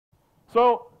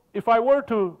So if I were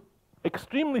to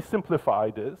extremely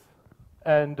simplify this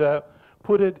and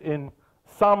put it in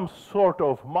some sort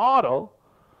of model,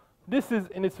 this is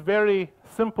in its very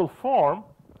simple form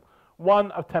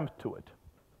one attempt to it.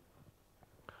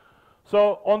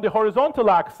 So on the horizontal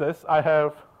axis, I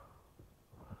have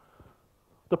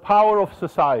the power of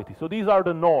society. So these are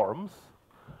the norms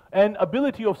and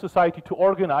ability of society to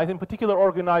organize, in particular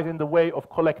organize in the way of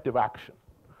collective action.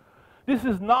 This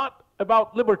is not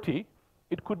about liberty.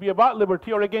 It could be about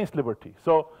liberty or against liberty.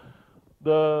 So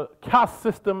the caste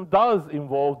system does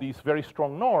involve these very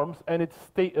strong norms, and it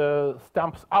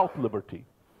stamps out liberty.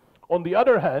 On the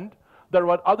other hand, there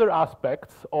are other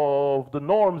aspects of the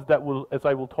norms that will, as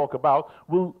I will talk about,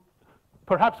 will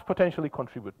perhaps potentially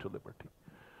contribute to liberty.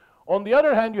 On the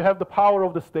other hand, you have the power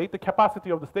of the state, the capacity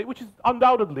of the state, which is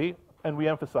undoubtedly, and we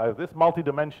emphasize this,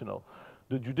 multidimensional.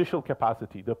 The judicial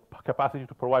capacity, the capacity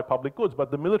to provide public goods,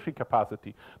 but the military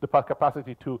capacity, the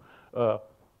capacity to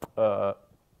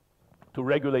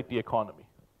regulate the economy.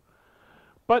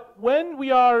 But when we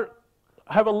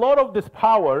have a lot of this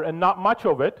power and not much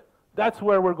of it, that's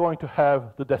where we're going to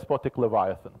have the despotic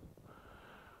Leviathan.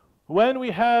 When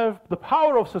we have the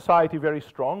power of society very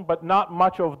strong, but not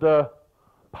much of the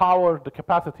power, the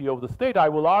capacity of the state, I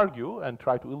will argue and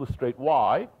try to illustrate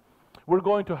why, we're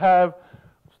going to have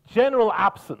general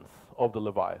absence of the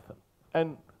Leviathan.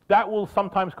 And that will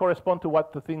sometimes correspond to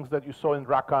what the things that you saw in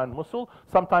Raqqa and Mosul.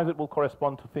 Sometimes it will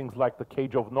correspond to things like the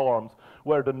cage of norms,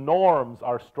 where the norms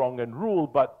are strong and rule,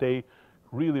 but they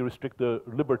really restrict the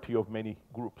liberty of many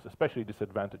groups, especially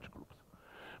disadvantaged groups.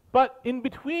 But in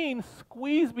between,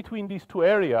 squeezed between these two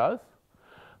areas,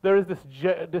 there is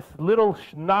this little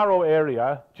narrow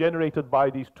area generated by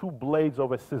these two blades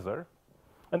of a scissor,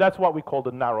 and that's what we call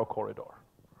the narrow corridor.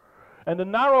 And the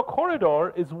narrow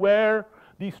corridor is where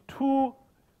these two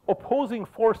opposing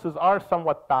forces are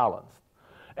somewhat balanced.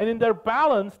 And in their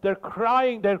balance, they're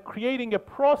creating a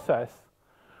process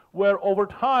where over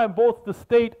time both the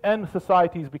state and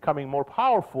society is becoming more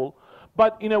powerful,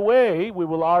 but in a way, we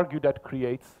will argue, that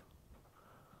creates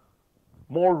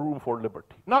more room for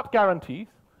liberty. Not guarantees,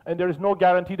 and there is no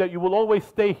guarantee that you will always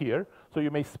stay here, so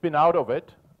you may spin out of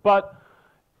it, but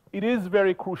it is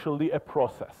very crucially a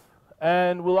process.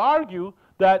 And we'll argue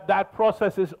that that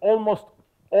process is almost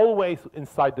always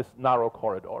inside this narrow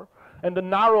corridor. And the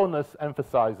narrowness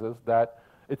emphasizes that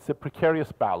it's a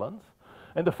precarious balance.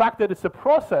 And the fact that it's a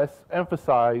process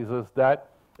emphasizes that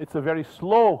it's a very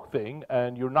slow thing,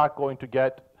 and you're not going to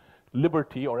get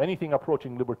liberty or anything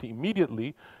approaching liberty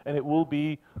immediately, and it will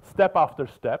be step after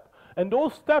step. And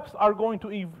those steps are going to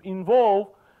involve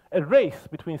a race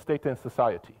between state and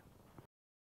society.